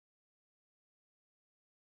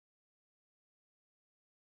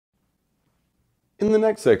In the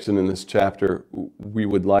next section in this chapter, we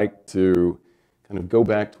would like to kind of go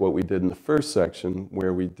back to what we did in the first section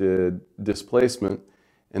where we did displacement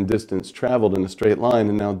and distance traveled in a straight line,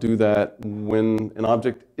 and now do that when an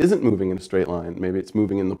object isn't moving in a straight line. Maybe it's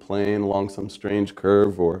moving in the plane along some strange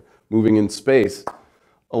curve, or moving in space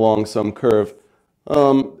along some curve.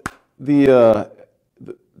 The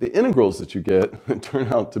integrals that you get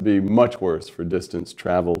turn out to be much worse for distance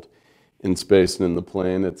traveled in space and in the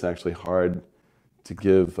plane. It's actually hard to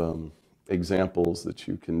give examples that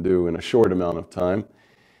you can do in a short amount of time.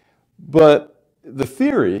 But the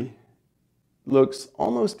theory looks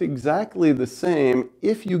almost exactly the same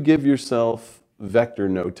if you give yourself vector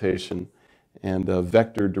notation and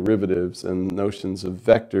vector derivatives and notions of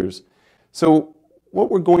vectors. So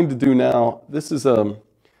what we're going to do now, this is the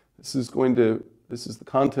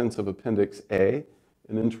contents of Appendix A,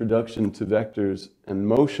 an introduction to vectors and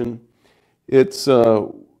motion. This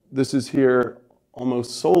is here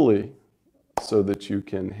almost solely so that you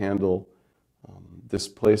can handle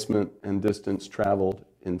displacement and distance traveled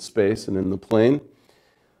in space and in the plane.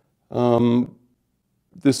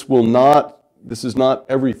 This is not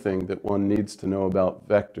everything that one needs to know about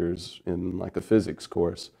vectors in like a physics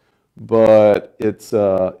course, but it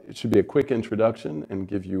should be a quick introduction and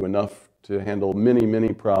give you enough to handle many,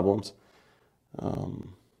 many problems.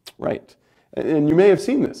 Right. And you may have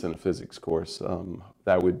seen this in a physics course.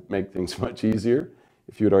 That would make things much easier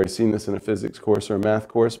if you had already seen this in a physics course or a math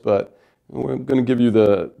course, but we're going to give you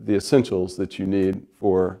the essentials that you need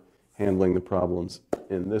for handling the problems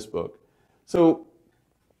in this book. So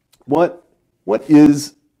what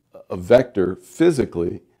is a vector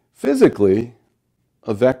physically? Physically,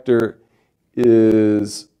 a vector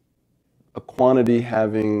is a quantity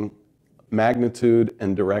having magnitude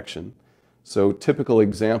and direction. So typical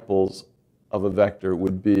examples of a vector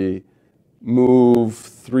would be move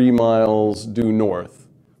 3 miles due north,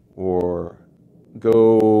 or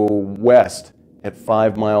go west at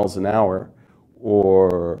 5 miles an hour,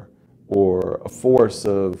 or a force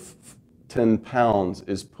of 10 pounds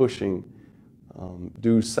is pushing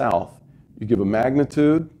due south. You give a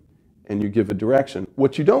magnitude and you give a direction.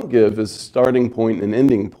 What you don't give is a starting point and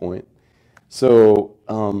ending point. So,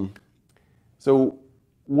 so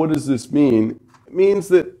what does this mean? It means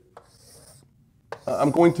that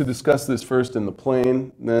I'm going to discuss this first in the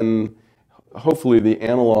plane, then hopefully the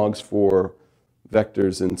analogs for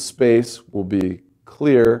vectors in space will be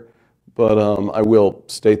clear, but I will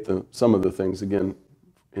state some of the things again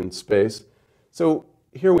in space. So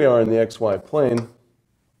here we are in the xy plane.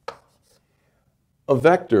 A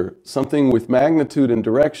vector, something with magnitude and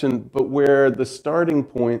direction, but where the starting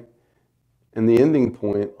point and the ending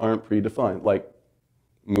point aren't predefined, like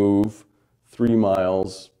move 3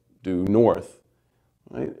 miles due north.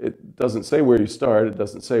 Right? It doesn't say where you start, it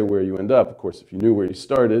doesn't say where you end up. Of course, if you knew where you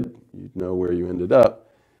started, you'd know where you ended up.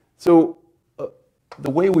 So the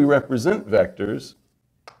way we represent vectors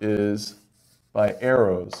is by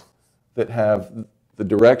arrows that have the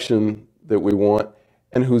direction that we want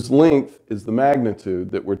and whose length is the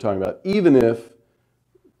magnitude that we're talking about, even if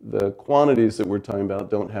the quantities that we're talking about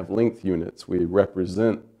don't have length units. We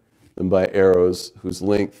represent them by arrows whose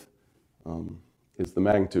length is the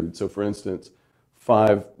magnitude. So for instance,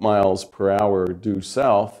 5 miles per hour due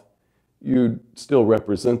south, you'd still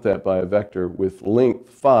represent that by a vector with length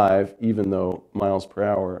 5, even though miles per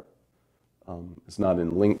hour is not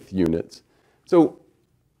in length units. So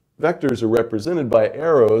vectors are represented by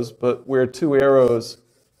arrows, but where 2 arrows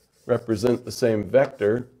represent the same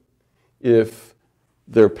vector, if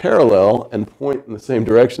they're parallel and point in the same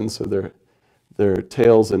direction, so their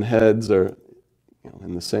tails and heads are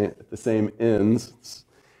at the same ends,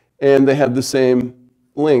 and they have the same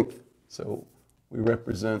length. So we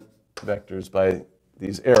represent vectors by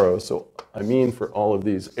these arrows. So I mean for all of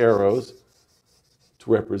these arrows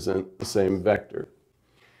to represent the same vector.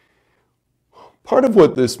 Part of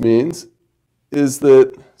what this means is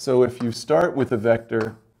that, so if you start with a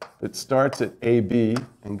vector that starts at AB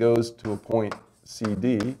and goes to a point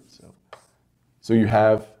CD, so you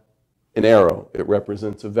have an arrow. It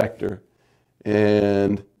represents a vector.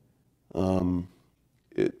 And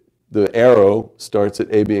the arrow starts at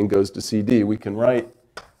AB and goes to CD. We can write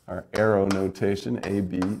our arrow notation, A,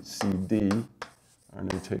 B, C, D, our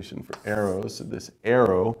notation for arrows. So this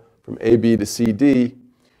arrow from AB to CD,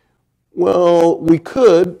 well, we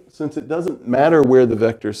could, since it doesn't matter where the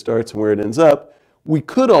vector starts and where it ends up, we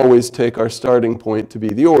could always take our starting point to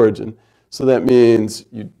be the origin. So that means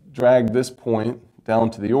you drag this point down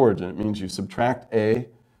to the origin. It means you subtract A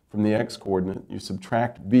from the x-coordinate, you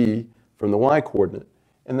subtract B from the y-coordinate.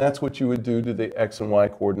 And that's what you would do to the x and y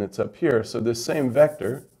coordinates up here. So this same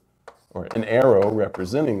vector or an arrow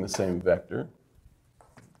representing the same vector.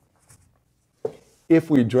 If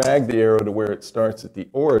we drag the arrow to where it starts at the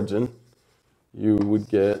origin, you would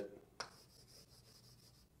get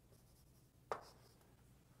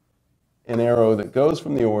an arrow that goes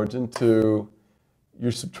from the origin to,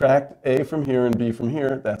 you subtract A from here and B from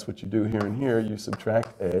here. That's what you do here and here. You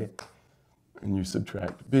subtract A and you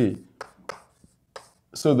subtract B.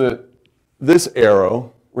 So that this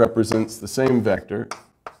arrow represents the same vector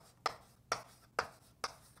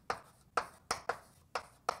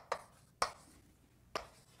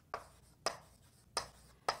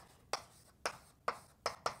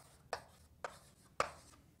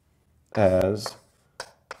as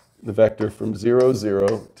the vector from 0,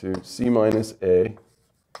 0 to C minus A,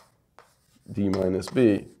 D minus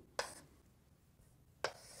B.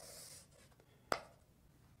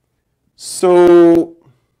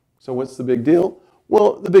 So what's the big deal?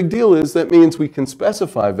 Well, the big deal is that means we can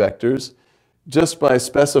specify vectors just by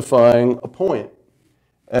specifying a point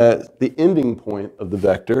at the ending point of the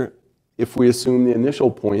vector if we assume the initial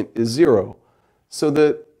point is 0. So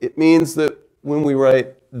that it means that when we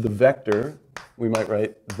write the vector, we might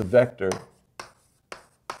write the vector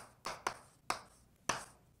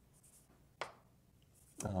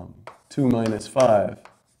um, 2 minus 5.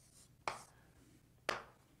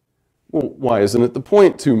 Well, why isn't it the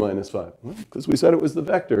point 2 minus 5? Well, because we said it was the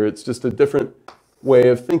vector. It's just a different way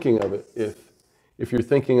of thinking of it. If you're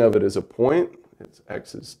thinking of it as a point, it's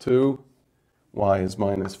x is 2, y is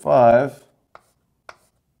minus 5.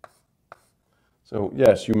 So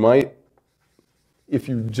yes, you might, if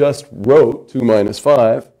you just wrote 2 minus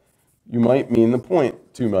 5, you might mean the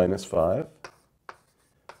point 2 minus 5.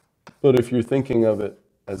 But if you're thinking of it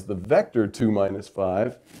as the vector 2 minus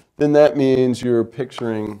 5, then that means you're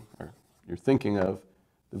picturing, or you're thinking of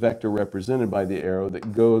the vector represented by the arrow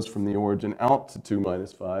that goes from the origin out to 2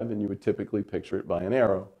 minus 5, and you would typically picture it by an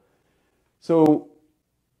arrow. So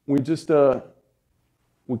we just,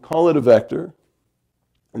 we call it a vector,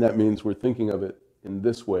 and that means we're thinking of it in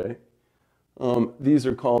this way. These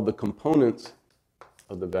are called the components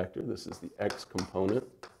of the vector. This is the x component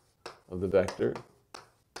of the vector.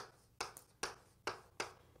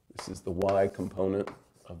 This is the y component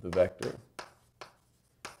of the vector.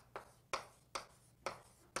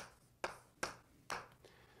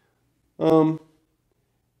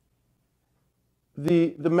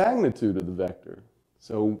 The magnitude of the vector.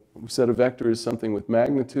 So we said a vector is something with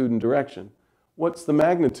magnitude and direction. What's the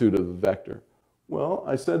magnitude of the vector? Well,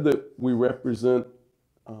 I said that we represent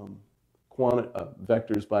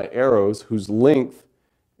vectors by arrows whose length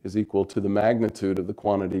is equal to the magnitude of the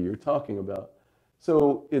quantity you're talking about.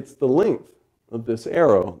 So it's the length of this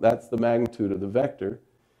arrow. That's the magnitude of the vector.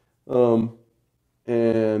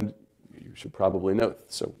 And you should probably know,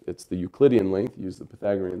 so it's the Euclidean length. Use the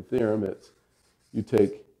Pythagorean theorem. It's, you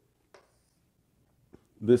take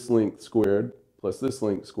this length squared plus this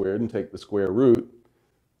length squared and take the square root.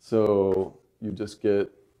 So you just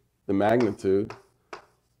get the magnitude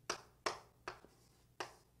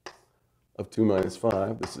of 2 minus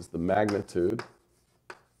 5. This is the magnitude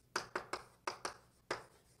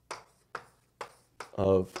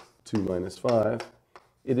of 2 minus 5.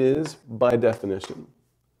 It is, by definition,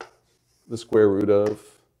 the square root of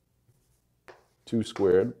 2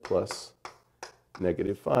 squared plus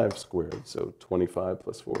negative 5 squared. So 25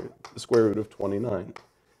 plus 4, the square root of 29.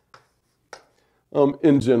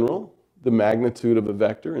 In general, the magnitude of a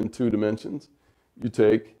vector in 2 dimensions, you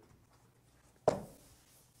take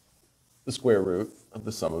the square root of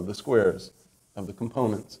the sum of the squares of the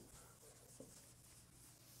components.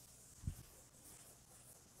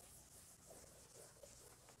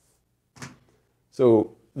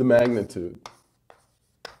 So the magnitude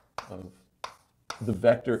of the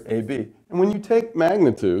vector AB. And when you take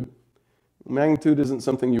magnitude, magnitude isn't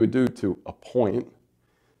something you would do to a point.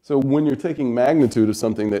 So when you're taking magnitude of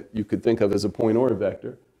something that you could think of as a point or a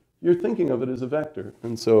vector, you're thinking of it as a vector.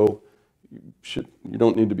 And so you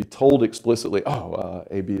don't need to be told explicitly, oh,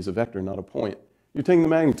 AB is a vector, not a point. You're taking the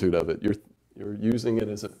magnitude of it. You're using it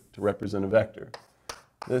as to represent a vector.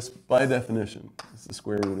 This, by definition, is the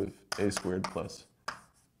square root of A squared plus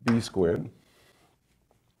B squared.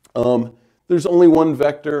 There's only one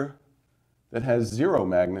vector that has 0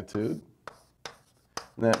 magnitude.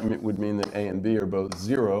 And that would mean that A and B are both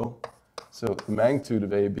 0. So the magnitude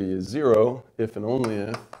of AB is 0 if and only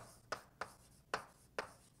if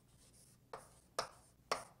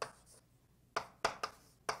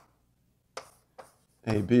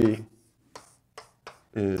AB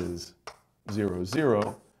is 0,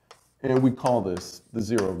 0. And we call this the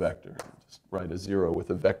 0 vector. Just write a 0 with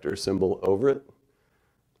a vector symbol over it,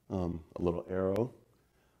 a little arrow.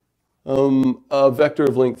 A vector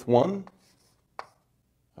of length 1,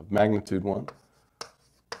 of magnitude 1.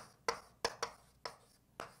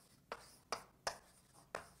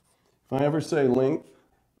 If I ever say length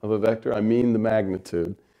of a vector, I mean the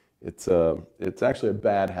magnitude. It's actually a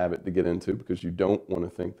bad habit to get into because you don't want to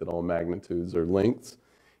think that all magnitudes are lengths,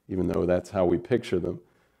 even though that's how we picture them.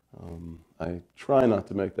 I try not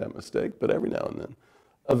to make that mistake, but every now and then.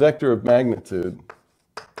 A vector of magnitude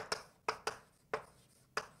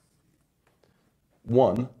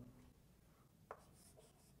 1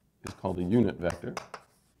 is called a unit vector.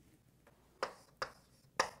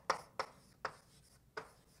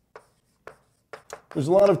 There's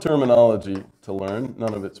a lot of terminology to learn.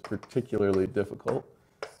 None of it's particularly difficult.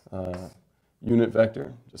 Unit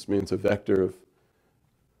vector just means a vector of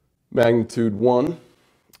magnitude 1.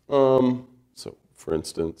 So, for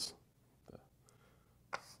instance,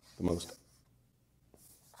 the most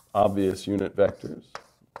obvious unit vectors,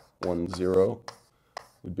 1, 0,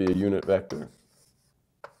 would be a unit vector.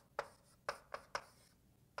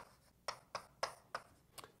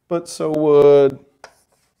 But so would,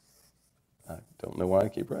 I don't know why I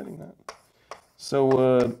keep writing that. So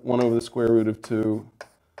would 1 over the square root of 2,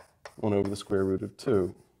 1 over the square root of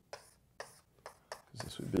 2. Because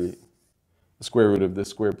this would be the square root of this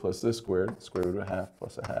squared plus this squared, the square root of a half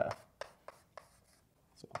plus a half.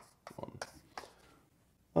 So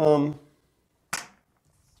 1.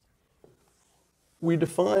 We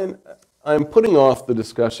define, I'm putting off the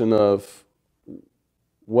discussion of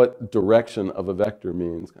what direction of a vector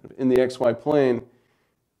means. In the xy plane,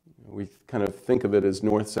 we kind of think of it as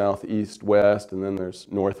north, south, east, west, and then there's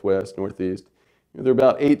northwest, northeast. There are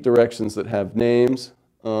about 8 directions that have names,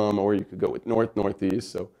 or you could go with north,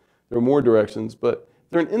 northeast. So there are more directions, but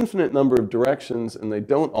there are an infinite number of directions, and they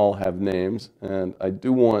don't all have names. And I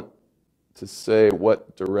do want to say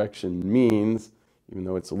what direction means, even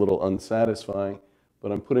though it's a little unsatisfying.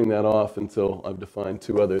 But I'm putting that off until I've defined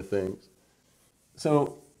 2 other things.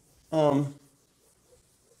 So,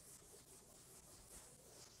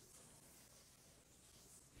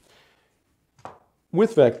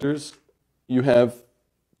 with vectors, you have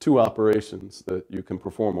 2 operations that you can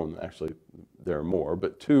perform on. Actually, there are more,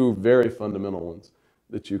 but 2 very fundamental ones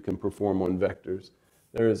that you can perform on vectors.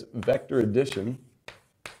 There is vector addition.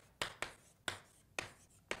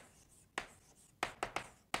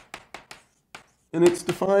 And it's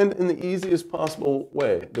defined in the easiest possible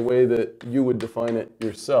way, the way that you would define it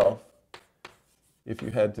yourself if you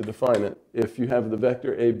had to define it. If you have the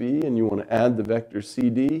vector AB and you want to add the vector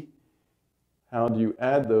CD, how do you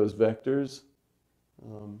add those vectors?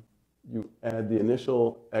 You add the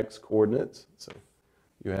initial x coordinates. So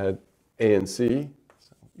you add A and C.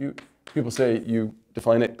 So people say you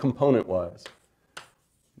define it component-wise.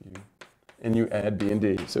 And you add B and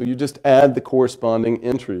D. So you just add the corresponding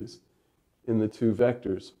entries in the 2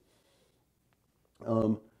 vectors.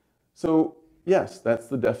 So yes, that's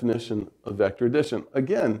the definition of vector addition.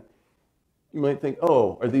 Again, you might think,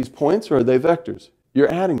 oh, are these points or are they vectors?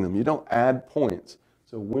 You're adding them. You don't add points.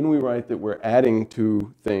 So when we write that we're adding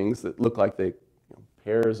 2 things that look like they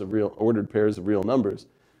ordered pairs of real numbers,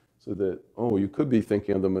 so that, oh, you could be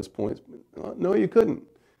thinking of them as points. No, you couldn't,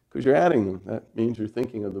 because you're adding them. That means you're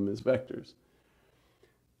thinking of them as vectors.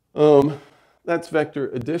 That's vector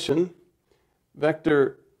addition.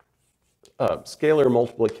 Vector scalar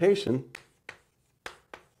multiplication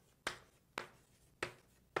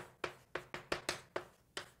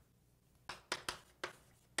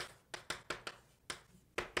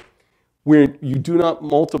where you do not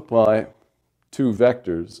multiply 2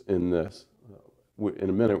 vectors in this. In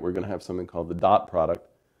a minute, we're going to have something called the dot product.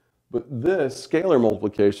 But this scalar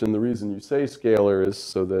multiplication, the reason you say scalar is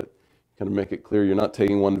so that you kind of make it clear you're not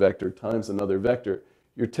taking one vector times another vector.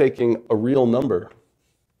 You're taking a real number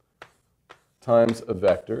times a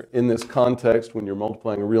vector. In this context, when you're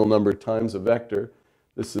multiplying a real number times a vector,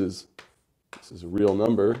 this is a real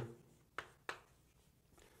number.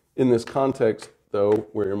 In this context, though,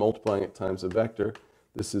 where you're multiplying it times a vector,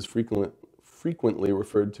 this is frequently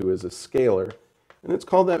referred to as a scalar. And it's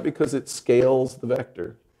called that because it scales the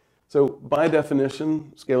vector. So by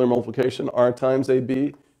definition, scalar multiplication, R times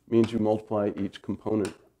AB, means you multiply each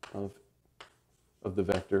component of the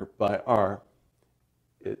vector by R.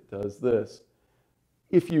 It does this.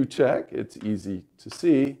 If you check, it's easy to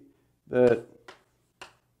see that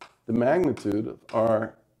the magnitude of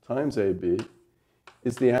R times AB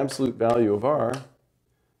is the absolute value of R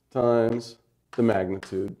times the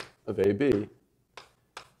magnitude of AB.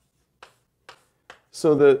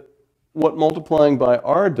 So that what multiplying by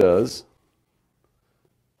R does,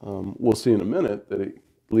 we'll see in a minute that it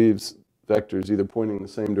leaves vectors either pointing in the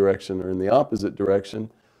same direction or in the opposite direction.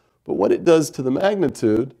 But what it does to the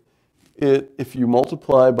magnitude, if you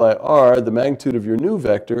multiply by r, the magnitude of your new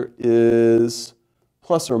vector is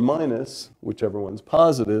plus or minus, whichever one's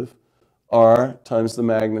positive, r times the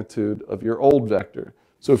magnitude of your old vector.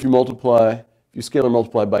 So if you scalar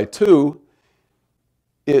multiply by 2,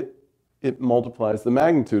 it multiplies the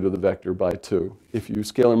magnitude of the vector by 2. If you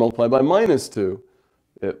scalar multiply by minus 2,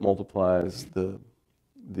 it multiplies the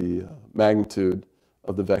magnitude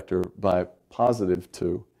of the vector by positive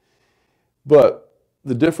 2. But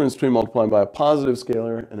the difference between multiplying by a positive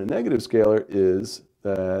scalar and a negative scalar is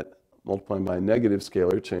that multiplying by a negative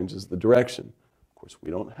scalar changes the direction. Of course, we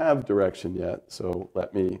don't have direction yet, so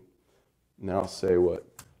let me now say what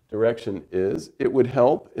direction is. It would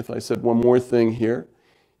help if I said one more thing here.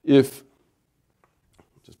 If,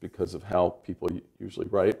 just because of how people usually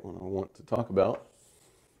write when I want to talk about,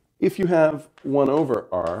 if you have 1 over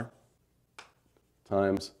r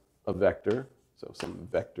times a vector, so some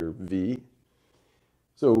vector v.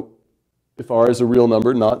 So if r is a real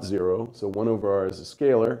number, not 0, so 1 over r is a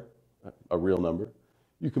scalar, a real number,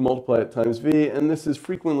 you can multiply it times v, and this is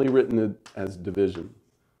frequently written as division.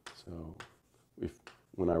 So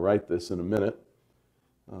when I write this in a minute,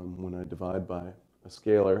 when I divide by a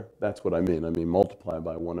scalar, that's what I mean. I mean multiply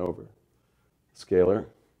by 1 over. Scalar,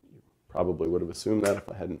 you probably would have assumed that if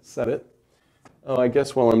I hadn't said it. I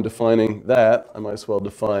guess while I'm defining that, I might as well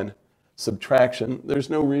define subtraction. There's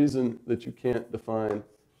no reason that you can't define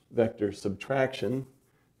vector subtraction.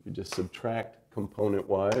 You just subtract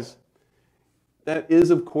component-wise. That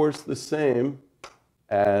is, of course, the same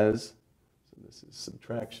as, so this is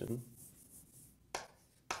subtraction.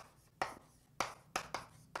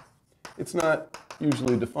 It's not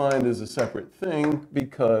usually defined as a separate thing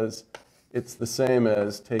because it's the same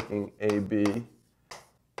as taking AB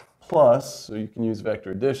plus, so you can use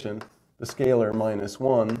vector addition, the scalar minus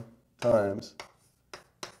 1 times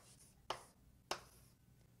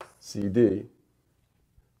CD.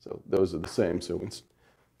 So those are the same. So it's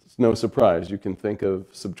no surprise. You can think of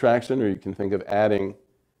subtraction or you can think of adding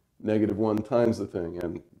 -1 times the thing.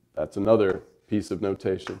 And that's another piece of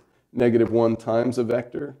notation. -1 times a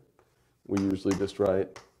vector, we usually just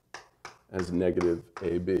write as negative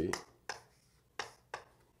AB,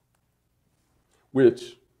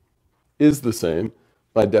 which is the same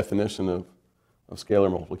by definition of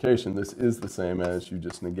scalar multiplication. This is the same as you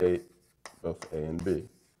just negate both A and B.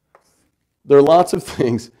 There are lots of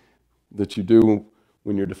things that you do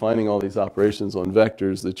when you're defining all these operations on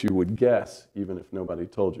vectors that you would guess, even if nobody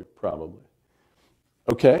told you, probably.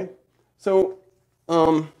 Okay, so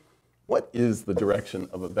what is the direction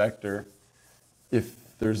of a vector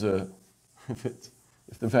if the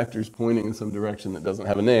vector is pointing in some direction that doesn't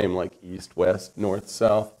have a name, like east, west, north,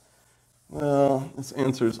 south? Well, this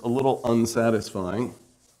answer is a little unsatisfying,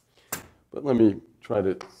 but let me try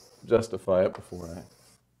to justify it before I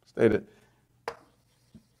state it.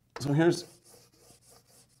 So here's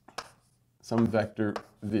some vector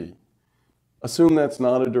v. Assume that's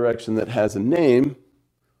not a direction that has a name.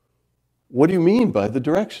 What do you mean by the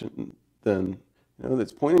direction then? You know,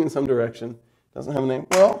 that's pointing in some direction, doesn't have a name.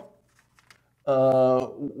 Well,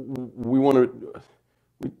 we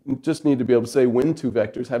just need to be able to say when two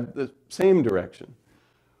vectors have the same direction.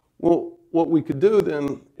 Well, what we could do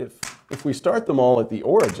then, if we start them all at the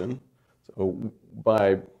origin, so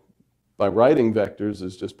by writing vectors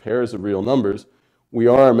as just pairs of real numbers, we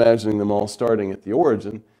are imagining them all starting at the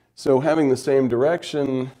origin. So having the same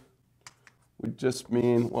direction would just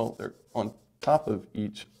mean, well, they're on top of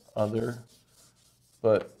each other,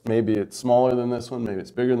 but maybe it's smaller than this one, maybe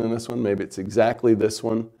it's bigger than this one, maybe it's exactly this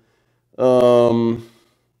one.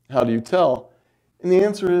 How do you tell? And the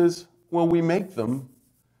answer is, well, we make them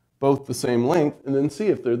both the same length and then see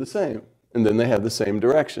if they're the same. And then they have the same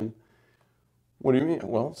direction. What do you mean?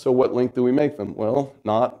 Well, so what length do we make them? Well,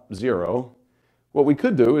 not 0. What we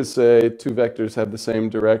could do is say two vectors have the same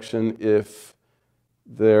direction if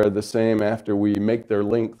they're the same after we make their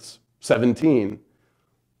lengths 17.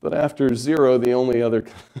 But after 0, the only other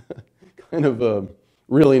kind of a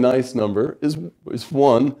really nice number is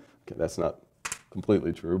 1. Okay, that's not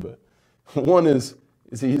completely true, but 1 is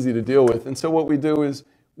easy to deal with. And so what we do is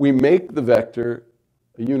we make the vector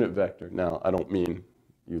a unit vector. Now, I don't mean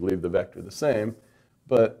you leave the vector the same,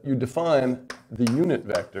 but you define the unit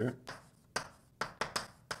vector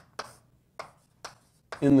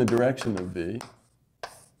in the direction of v.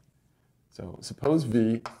 So suppose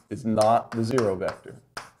v is not the 0 vector.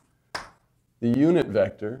 The unit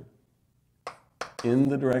vector in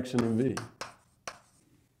the direction of v.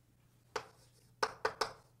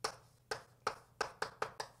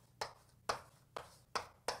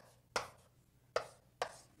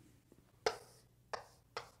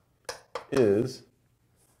 is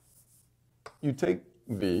you take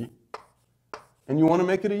v and you want to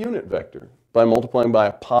make it a unit vector by multiplying by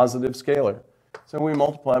a positive scalar. So we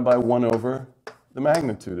multiply by 1 over the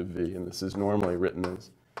magnitude of v, and this is normally written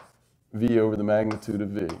as v over the magnitude of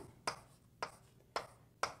v.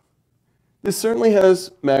 This certainly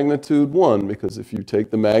has magnitude 1, because if you take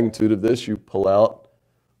the magnitude of this, you pull out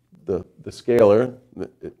the scalar,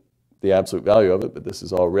 the absolute value of it, but this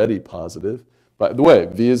is already positive. By the way,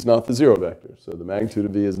 v is not the 0 vector, so the magnitude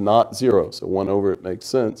of v is not 0, so 1 over it makes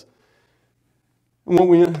sense.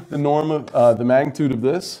 And the norm of the magnitude of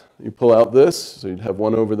this, you pull out this, so you'd have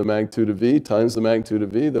 1 over the magnitude of v times the magnitude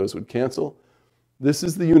of v, those would cancel. This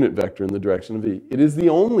is the unit vector in the direction of v. It is the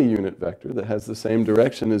only unit vector that has the same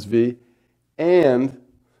direction as v, and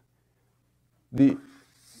the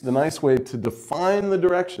nice way to define the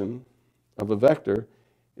direction of a vector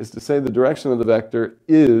is to say the direction of the vector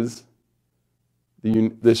is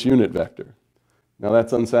this unit vector. Now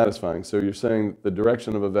that's unsatisfying. So you're saying the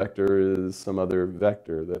direction of a vector is some other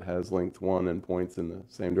vector that has length 1 and points in the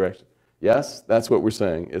same direction. Yes, that's what we're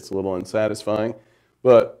saying. It's a little unsatisfying,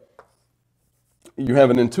 but you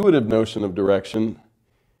have an intuitive notion of direction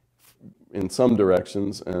in some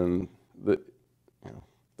directions, and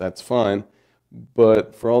that's fine.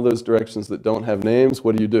 But for all those directions that don't have names,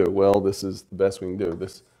 what do? Well, this is the best we can do.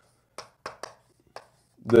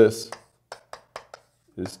 This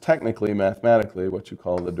is technically, mathematically, what you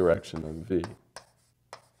call the direction of v.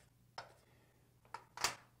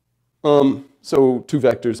 So two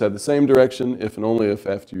vectors have the same direction if and only if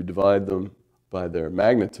after you divide them by their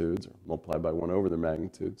magnitudes, or multiply by 1 over their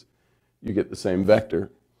magnitudes, you get the same vector.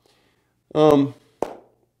 What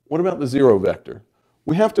about the 0 vector?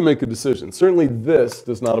 We have to make a decision. Certainly this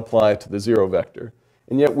does not apply to the 0 vector,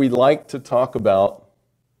 and yet we like to talk about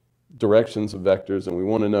directions of vectors, and we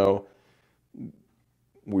want to know,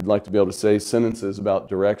 we'd like to be able to say sentences about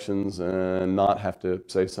directions and not have to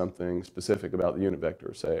say something specific about the unit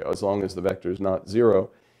vector, say as long as the vector is not 0.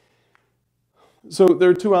 So there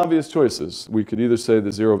are two obvious choices. We could either say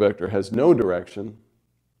the 0 vector has no direction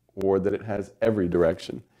or that it has every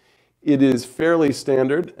direction. It is fairly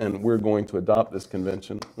standard, and we're going to adopt this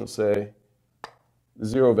convention. We'll say the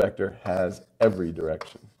 0 vector has every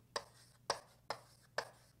direction.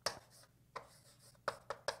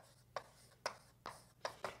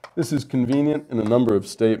 This is convenient in a number of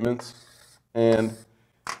statements, and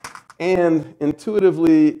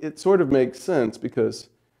intuitively it sort of makes sense, because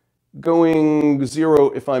going 0,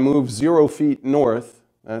 if I move 0 feet north,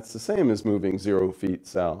 that's the same as moving 0 feet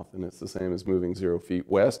south, and it's the same as moving 0 feet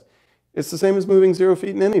west. It's the same as moving 0 feet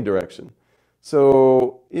in any direction.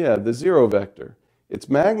 So yeah, the 0 vector, its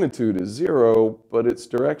magnitude is 0, but its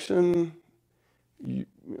direction,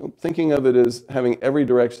 thinking of it as having every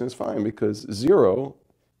direction is fine, because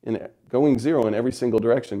going 0 in every single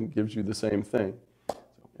direction gives you the same thing. So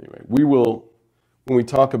anyway, when we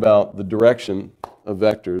talk about the direction of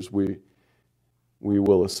vectors, we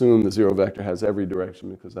will assume the 0 vector has every direction,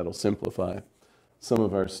 because that'll simplify some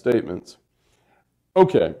of our statements.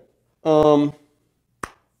 Okay. I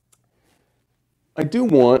do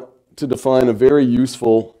want to define a very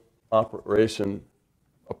useful operation,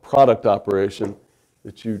 a product operation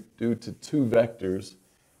that you do to two vectors,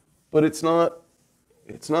 but it's not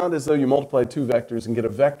as though you multiply two vectors and get a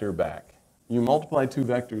vector back. You multiply two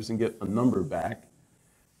vectors and get a number back.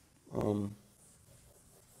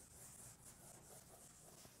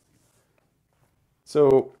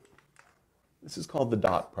 So this is called the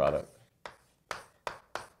dot product.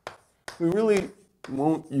 We really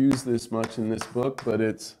won't use this much in this book, but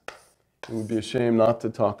it would be a shame not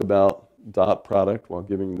to talk about dot product while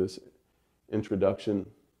giving this introduction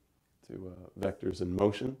to vectors in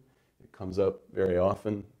motion. It comes up very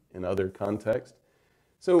often in other contexts.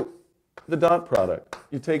 So the dot product,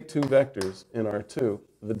 you take two vectors in R2,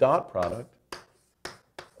 the dot product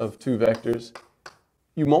of two vectors,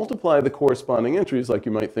 you multiply the corresponding entries like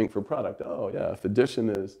you might think for product. Oh yeah, if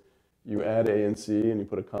addition is you add A and C and you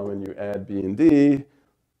put a comma and you add B and D,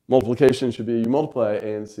 multiplication should be you multiply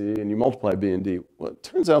A and C and you multiply B and D. Well, it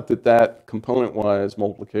turns out that component-wise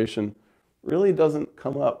multiplication really doesn't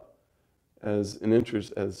come up as an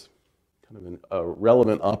interest, as kind of a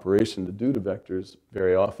relevant operation to do to vectors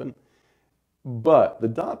very often. But the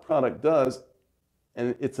dot product does,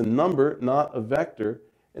 and it's a number, not a vector,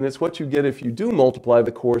 and it's what you get if you do multiply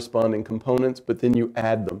the corresponding components, but then you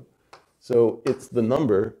add them. So it's the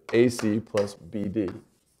number AC plus BD.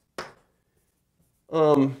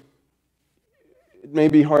 It may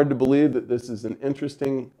be hard to believe that this is an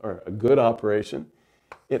interesting or a good operation.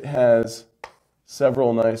 It has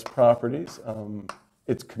several nice properties.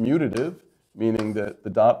 It's commutative. meaning that the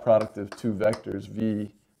dot product of two vectors,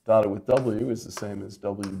 v dotted with w, is the same as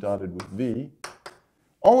w dotted with v.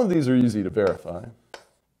 All of these are easy to verify.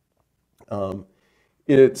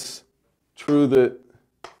 It's true that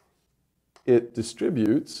it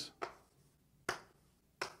distributes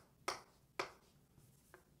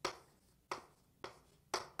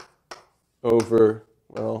over,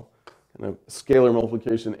 well, kind of scalar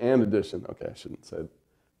multiplication and addition. Okay, I shouldn't say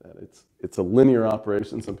that. It's a linear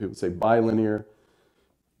operation. Some people say bilinear.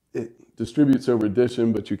 It distributes over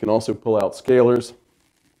addition, but you can also pull out scalars.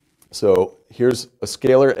 So here's a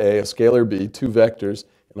scalar A, a scalar B, two vectors,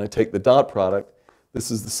 and I take the dot product. This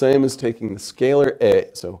is the same as taking the scalar A.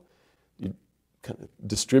 So you kind of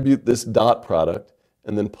distribute this dot product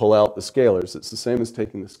and then pull out the scalars. It's the same as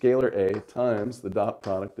taking the scalar A times the dot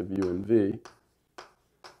product of u and v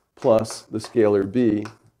plus the scalar B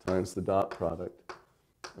times the dot product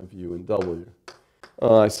of u and w.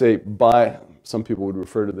 I say some people would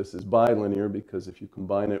refer to this as bilinear because if you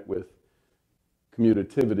combine it with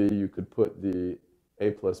commutativity, you could put the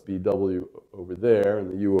a plus bw over there and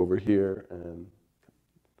the u over here and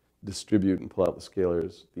distribute and pull out the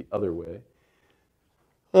scalars the other way.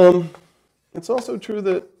 It's also true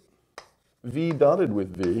that v dotted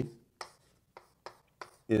with v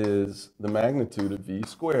is the magnitude of v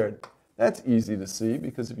squared. That's easy to see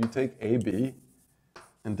because if you take ab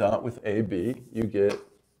and dot with ab, you get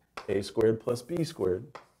a squared plus b squared.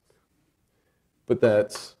 But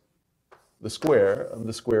that's the square of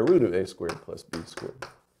the square root of a squared plus b squared.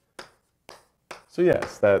 So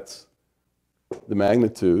yes, that's the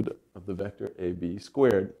magnitude of the vector ab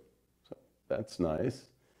squared. So that's nice.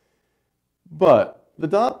 But the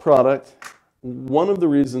dot product, one of the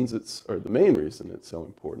reasons or the main reason it's so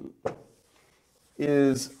important,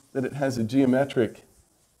 is that it has a geometric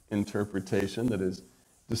interpretation that is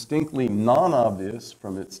distinctly non-obvious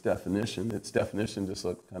from its definition. Its definition just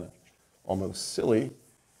looked kind of almost silly.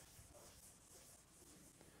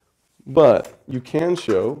 But you can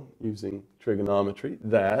show, using trigonometry,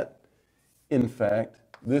 that, in fact,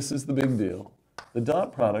 this is the big deal. The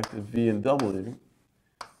dot product of v and w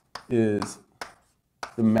is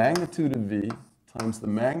the magnitude of v times the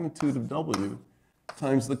magnitude of w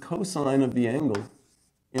times the cosine of the angle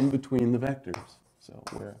in between the vectors. So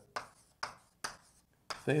where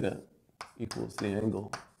theta equals the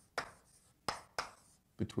angle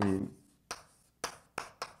between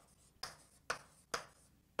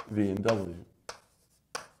v and w.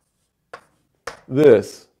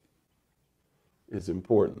 This is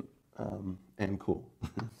important and cool.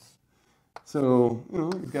 So,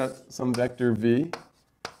 you've got some vector v,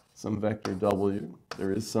 some vector w.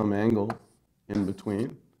 There is some angle in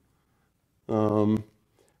between. The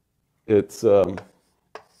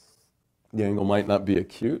angle might not be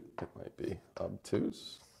acute. It might be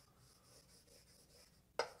obtuse.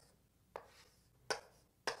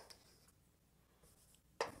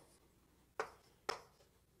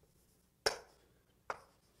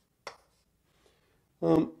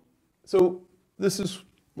 So this is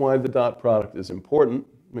why the dot product is important,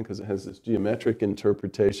 because it has this geometric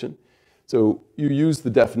interpretation. So you use the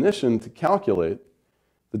definition to calculate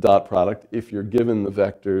the dot product if you're given the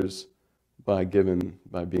vectors by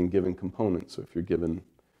being given components. So if you're given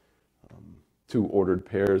two ordered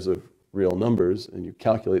pairs of real numbers and you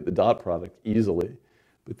calculate the dot product easily,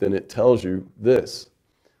 but then it tells you this.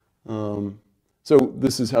 So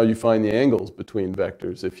this is how you find the angles between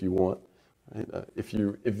vectors if you want. Right? If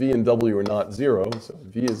v and w are not zero, so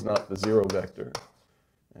v is not the zero vector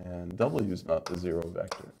and w is not the zero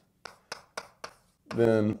vector,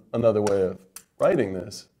 then another way of writing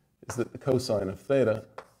this is that the cosine of theta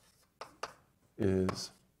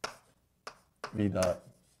is v dot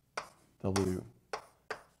w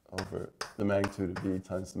over the magnitude of v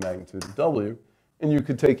times the magnitude of w. And you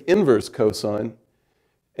could take inverse cosine,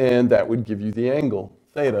 and that would give you the angle,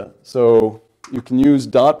 theta. So you can use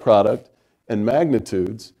dot product and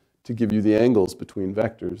magnitudes to give you the angles between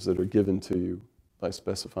vectors that are given to you by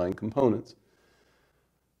specifying components.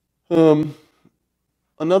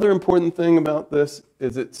 Another important thing about this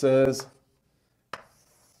is it says,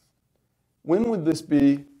 when would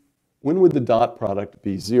the dot product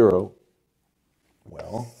be zero?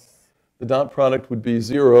 Well, the dot product would be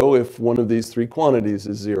zero if one of these three quantities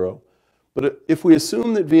is zero. But if we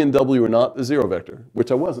assume that v and w are not the zero vector,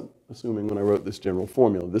 which I wasn't assuming when I wrote this general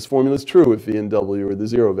formula. This formula is true if v and w are the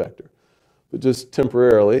zero vector. But just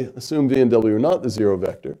temporarily, assume v and w are not the zero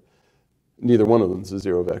vector. Neither one of them is a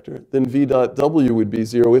zero vector. Then v dot w would be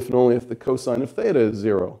zero if and only if the cosine of theta is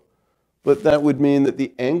zero. But that would mean that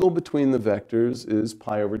the angle between the vectors is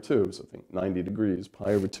pi over 2. So think 90 degrees,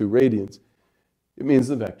 pi over 2 radians. it means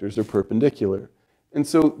the vectors are perpendicular. And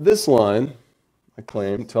so this line, I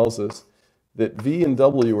claim, tells us that v and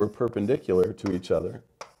w are perpendicular to each other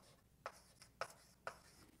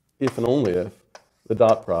if and only if the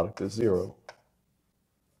dot product is 0.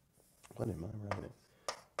 What am I writing?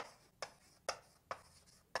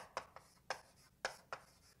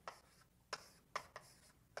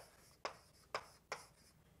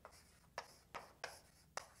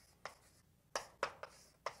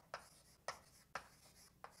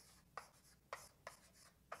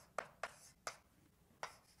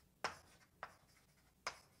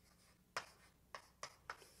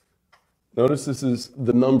 Notice this is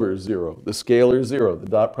the number 0. The scalar 0. The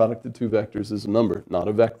dot product of two vectors is a number, not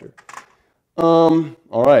a vector. All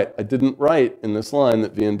right, I didn't write in this line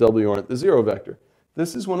that v and w aren't the 0 vector.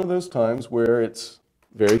 This is one of those times where it's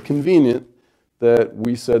very convenient that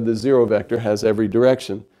we said the 0 vector has every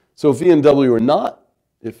direction. So if v and w are not,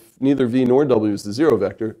 if neither v nor w is the 0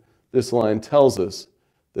 vector, this line tells us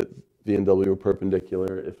that v and w are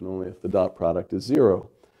perpendicular if and only if the dot product is 0.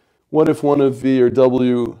 What if one of v or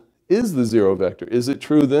w is the 0 vector? Is it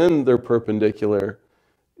true then they're perpendicular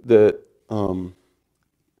that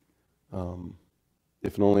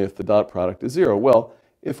if and only if the dot product is 0? Well,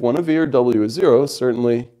 if one of v or w is 0,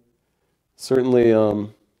 certainly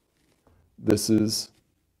this is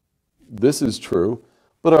true.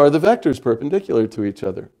 But are the vectors perpendicular to each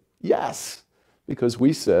other? Yes, because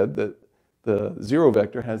we said that the 0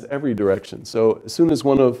 vector has every direction. So as soon as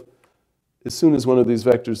one of these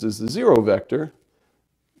vectors is the 0 vector,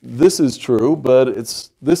 this is true, but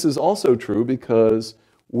this is also true because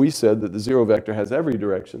we said that the 0 vector has every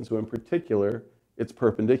direction. So in particular, it's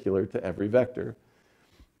perpendicular to every vector.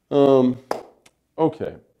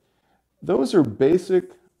 Okay, those are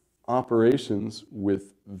basic operations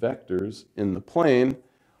with vectors in the plane.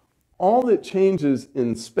 All that changes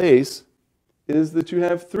in space is that you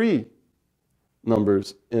have 3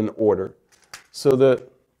 numbers in order, so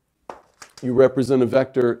that you represent a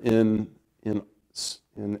vector in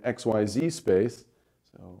XYZ space,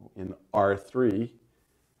 so in R3.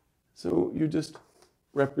 So you just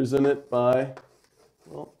represent it by,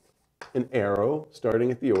 well, an arrow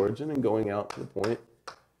starting at the origin and going out to the point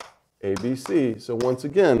ABC. So once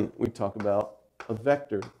again, we talk about a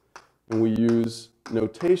vector, and we use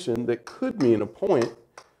notation that could mean a point,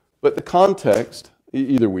 but the context,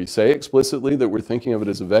 either we say explicitly that we're thinking of it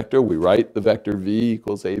as a vector, we write the vector v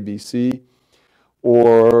equals ABC,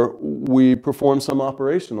 or we perform some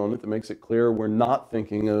operation on it that makes it clear we're not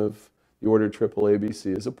thinking of the ordered triple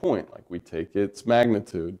ABC as a point, like we take its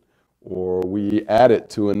magnitude, or we add it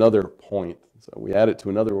to another point. So we add it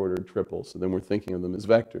to another ordered triple, so then we're thinking of them as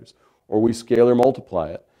vectors, or we scalar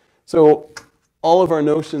multiply it. So all of our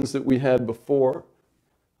notions that we had before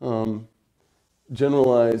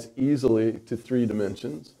generalize easily to 3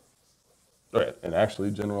 dimensions, right, and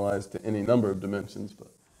actually generalize to any number of dimensions,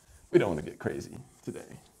 but we don't want to get crazy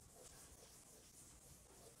today.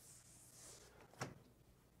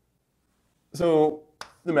 So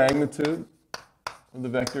the magnitude of the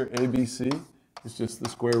vector ABC is just the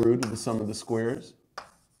square root of the sum of the squares.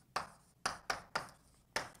 So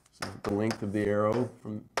the length of the arrow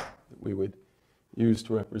that we would use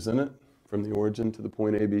to represent it from the origin to the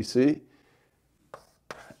point ABC.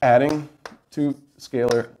 Adding to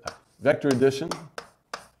scalar vector addition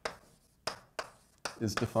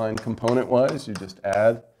is defined component-wise. You just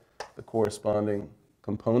add the corresponding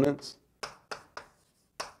components.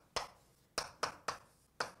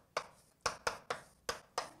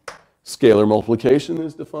 Scalar multiplication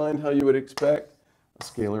is defined how you would expect. A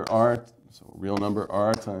scalar r, so a real number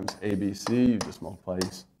r times ABC, you just multiply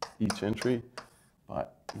each entry by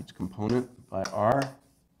each component by r.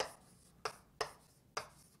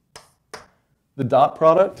 The dot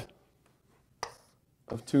product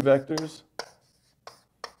of 2 vectors,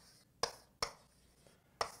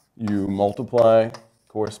 you multiply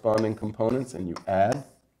corresponding components and you add.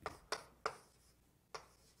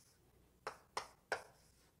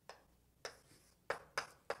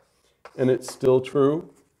 And it's still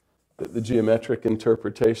true that the geometric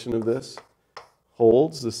interpretation of this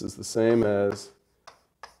holds. This is the same as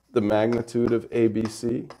the magnitude of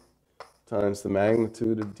ABC times the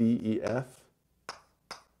magnitude of DEF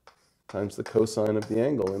times the cosine of the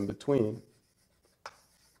angle in between.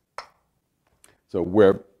 So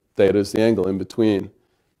where theta is the angle in between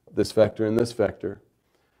this vector and this vector.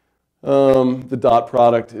 The dot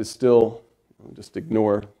product is still, just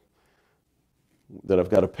ignore that I've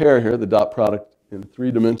got a pair here. The dot product in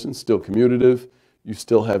 3 dimensions, still commutative. You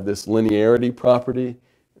still have this linearity property,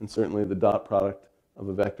 and certainly the dot product of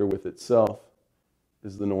a vector with itself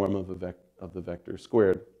is the norm of the vector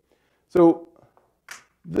squared. So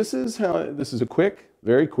this is a quick,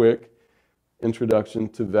 very quick introduction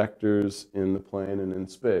to vectors in the plane and in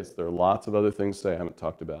space. There are lots of other things I haven't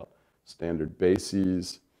talked about. Standard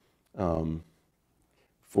bases for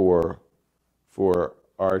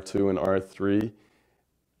R2 and R3,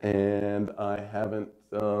 and I haven't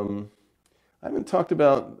talked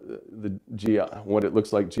about what it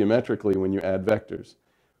looks like geometrically when you add vectors.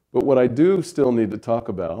 But what I do still need to talk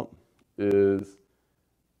about is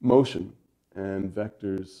motion and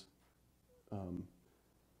vectors,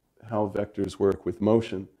 how vectors work with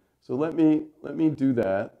motion. So let me do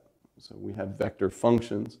that. So we have vector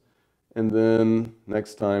functions, and then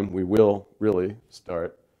next time we will really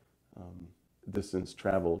start distance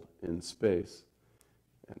traveled in space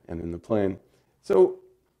and in the plane. So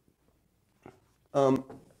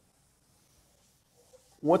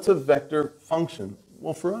what's a vector function?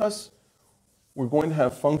 Well, for us, we're going to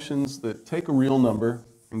have functions that take a real number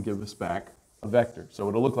and give us back a vector. So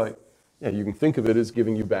it'll look like, yeah, you can think of it as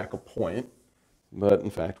giving you back a point, but in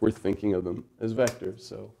fact, we're thinking of them as vectors.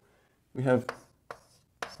 So we have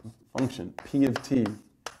some function, p of t,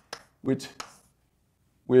 which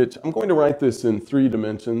I'm going to write this in 3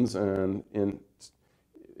 dimensions, and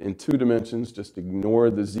in 2 dimensions, just ignore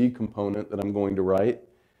the z component that I'm going to write,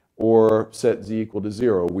 or set z equal to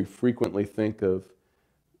 0. We frequently think of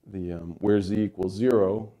the where z equals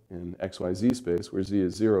 0 in xyz space, where z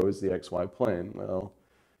is 0 is the xy plane. Well,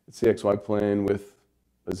 it's the xy plane with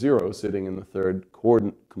a 0 sitting in the third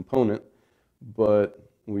coordinate component, but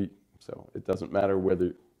so it doesn't matter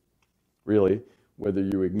whether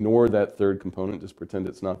you ignore that third component, just pretend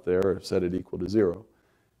it's not there, or set it equal to 0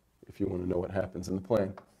 if you want to know what happens in the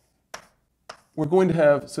plane. We're going to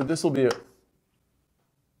have, so this will be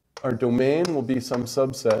our domain will be some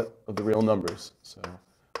subset of the real numbers. So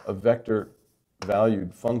a vector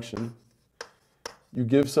valued function. You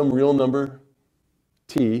give some real number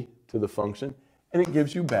t to the function, and it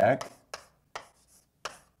gives you back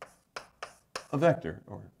a vector,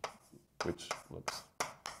 which looks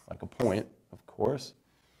like a point, of course,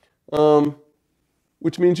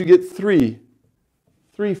 which means you get three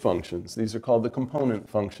functions. These are called the component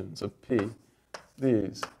functions of p.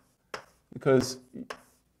 These, because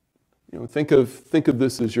think of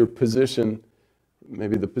this as your position,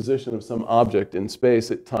 maybe the position of some object in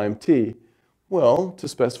space at time t. Well, to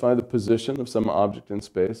specify the position of some object in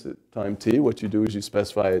space at time t, what you do is you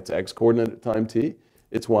specify its x-coordinate at time t,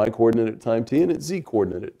 its y-coordinate at time t, and its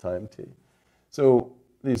z-coordinate at time t. So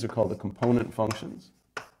these are called the component functions.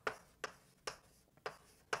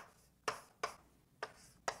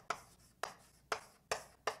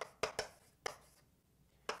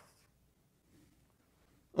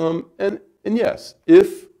 And yes,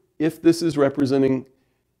 if this is representing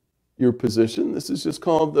your position, this is just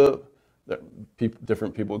called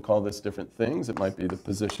different people would call this different things. It might be the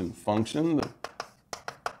position function,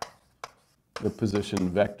 the position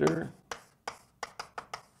vector.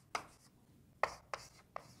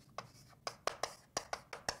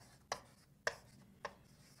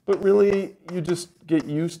 But really, you just get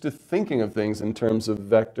used to thinking of things in terms of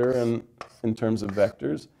vector and in terms of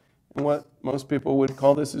vectors. And what most people would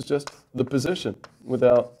call this is just the position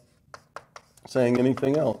without saying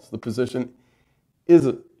anything else. The position is,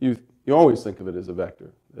 you always think of it as a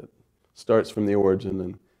vector that starts from the origin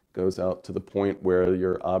and goes out to the point where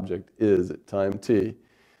your object is at time t.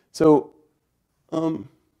 So,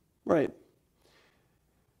 right.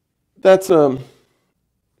 That's,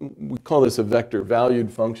 we call this a vector valued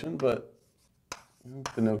function, but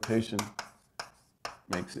the notation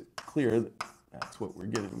makes it clear that that's what we're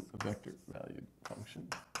getting, a vector valued function.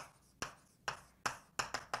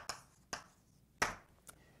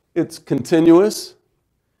 It's continuous.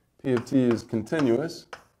 P of t is continuous.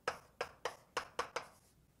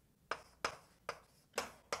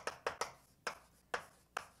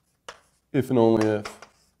 If and only if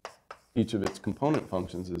each of its component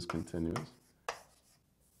functions is continuous.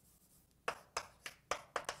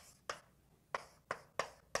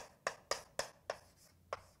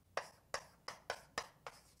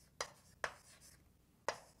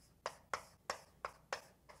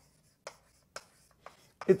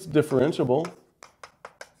 It's differentiable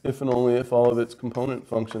if and only if all of its component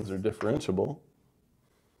functions are differentiable.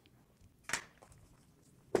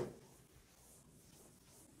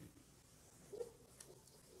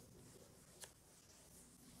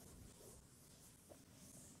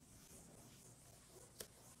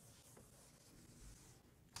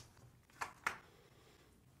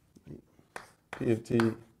 P of t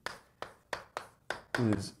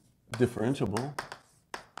is differentiable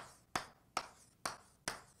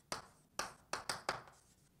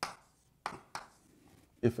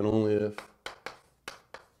if and only if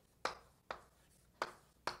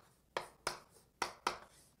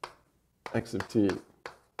x of t,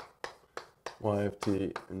 y of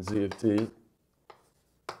t, and z of t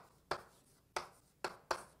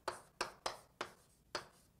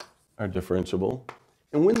are differentiable.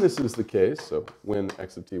 And when this is the case, so when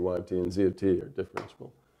x of t, y of t, and z of t are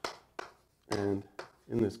differentiable, and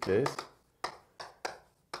in this case,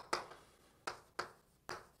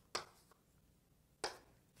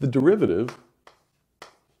 the derivative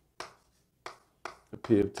of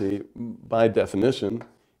p of t, by definition,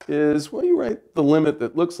 is, well, you write the limit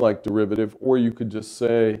that looks like derivative, or you could just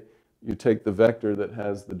say you take the vector that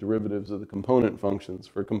has the derivatives of the component functions.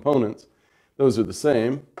 For components, those are the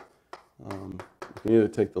same. You can either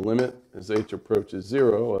take the limit as h approaches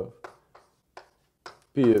 0 of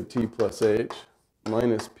p of t plus h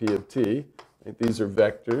minus p of t. Right? These are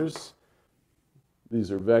vectors.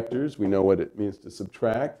 These are vectors. We know what it means to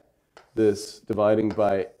subtract. This dividing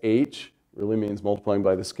by h really means multiplying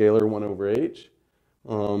by the scalar 1 over h.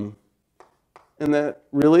 And that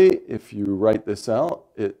really, if you write this out,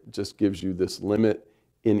 it just gives you this limit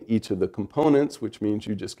in each of the components, which means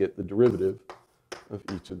you just get the derivative of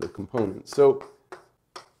each of the components. So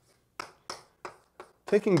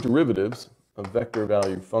taking derivatives of vector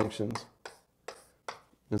value functions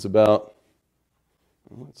is about,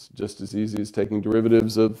 well, it's just as easy as taking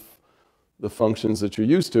derivatives of the functions that you're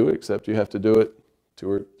used to, except you have to do it 2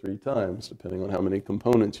 or 3 times, depending on how many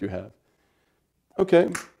components you have. Okay,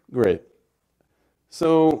 great.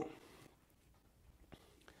 So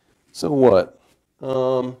what?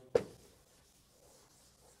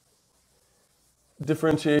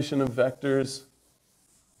 Differentiation of vectors.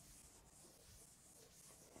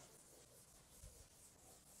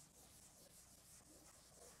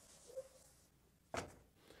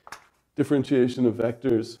 Differentiation of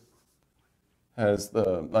vectors has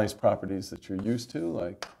the nice properties that you're used to,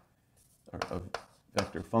 like of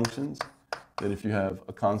vector functions, that if you have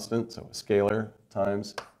a constant, so a scalar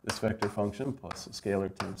times this vector function plus a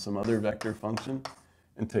scalar times some other vector function,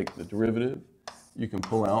 and take the derivative, you can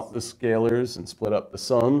pull out the scalars and split up the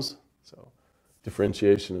sums. So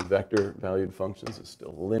differentiation of vector valued functions is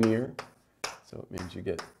still linear, so it means you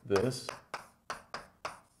get this.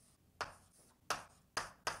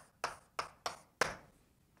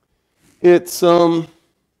 It's a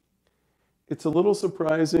little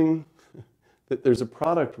surprising that there's a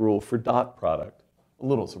product rule for dot product. A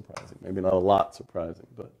little surprising, maybe not a lot surprising,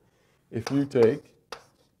 but if you take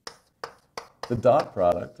the dot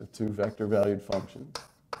product of 2 vector valued functions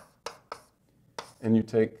and you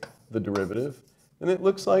take the derivative, then it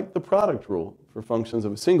looks like the product rule for functions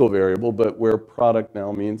of a single variable, but where product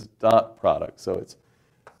now means dot product. So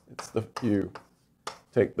you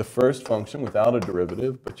take the first function without a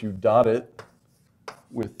derivative, but you dot it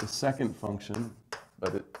with the second function,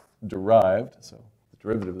 but it derived, so the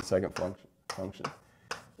derivative of the second function.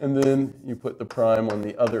 And then you put the prime on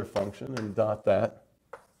the other function and dot that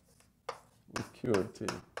with q of t.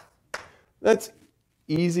 That's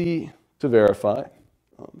easy to verify.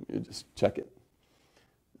 You just check it,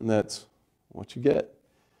 and that's what you get.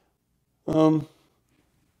 And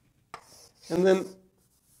then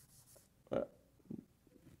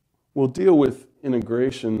we'll deal with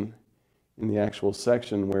integration in the actual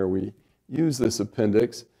section where we use this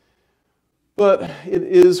appendix. But it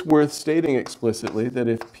is worth stating explicitly that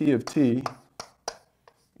if p of t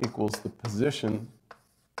equals the position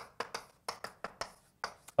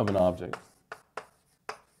of an object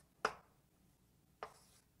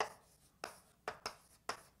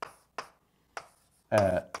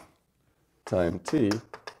at time t,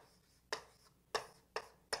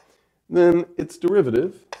 then its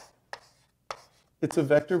derivative, it's a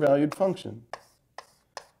vector valued function,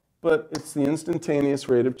 but it's the instantaneous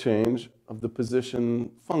rate of change of the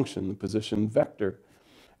position function, the position vector.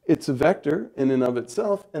 It's a vector in and of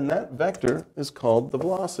itself, and that vector is called the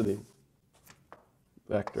velocity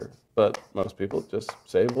vector. But most people just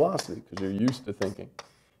say velocity because you're used to thinking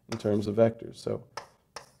in terms of vectors. So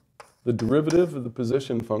the derivative of the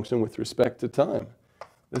position function with respect to time,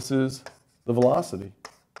 this is the velocity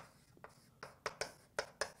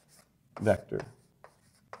vector.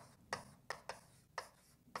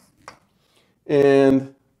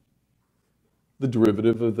 And the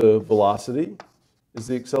derivative of the velocity is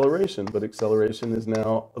the acceleration, but acceleration is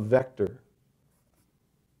now a vector.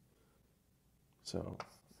 So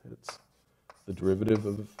it's the derivative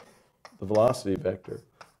of the velocity vector,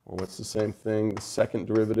 or what's the same thing, the second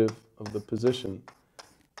derivative of the position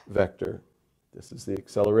vector. This is the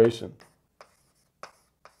acceleration.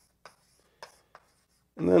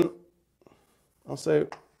 And then I'll say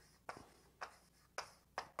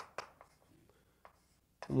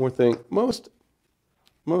one more thing. Most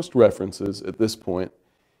references at this point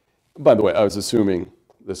By the way, I was assuming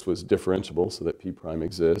this was differentiable so that p prime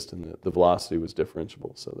exists and that the velocity was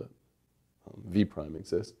differentiable so that v prime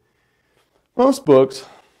exists. Most books,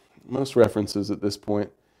 most references at this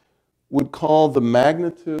point, would call the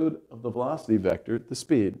magnitude of the velocity vector the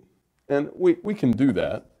speed. And we can do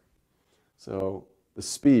that. So the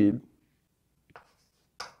speed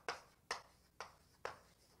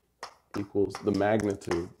equals the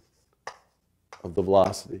magnitude of the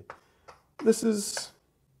velocity. This is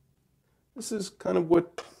kind of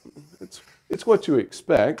what, it's what you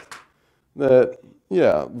expect, that,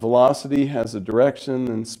 yeah, velocity has a direction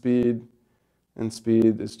and speed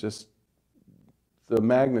is just the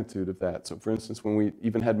magnitude of that. So for instance, when we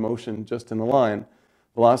even had motion just in a line,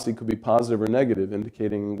 velocity could be positive or negative,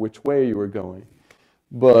 indicating which way you were going.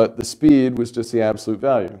 But the speed was just the absolute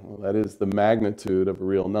value. Well, that is the magnitude of a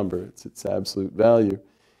real number. It's its absolute value.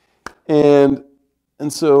 And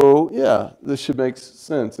so, yeah, this should make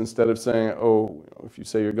sense. Instead of saying, oh, if you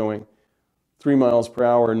say you're going 3 miles per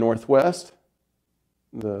hour northwest,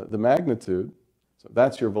 the magnitude, so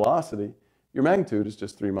that's your velocity, your magnitude is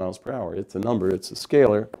just 3 miles per hour. It's a number, it's a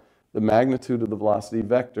scalar, the magnitude of the velocity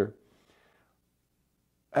vector.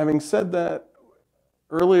 Having said that,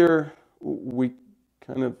 earlier we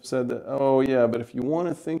kind of said that, oh yeah, but if you want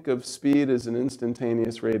to think of speed as an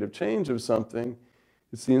instantaneous rate of change of something,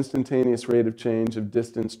 it's the instantaneous rate of change of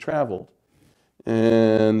distance traveled.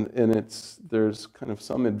 And there's kind of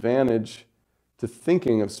some advantage to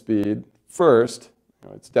thinking of speed first.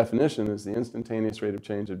 Its definition is the instantaneous rate of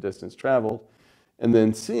change of distance traveled, and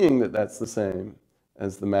then seeing that that's the same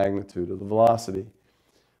as the magnitude of the velocity.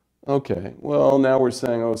 Okay, well, now we're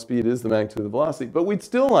saying, oh, speed is the magnitude of the velocity, but we'd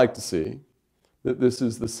still like to see that this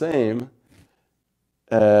is the same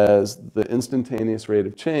as the instantaneous rate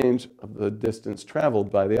of change of the distance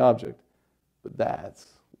traveled by the object. But that's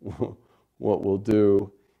what we'll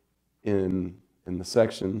do in the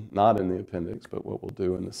section, not in the appendix, but what we'll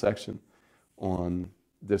do in the section on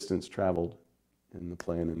distance traveled in the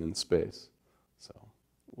plane and in space. So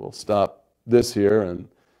we'll stop this here and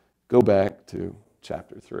go back to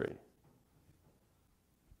chapter 3.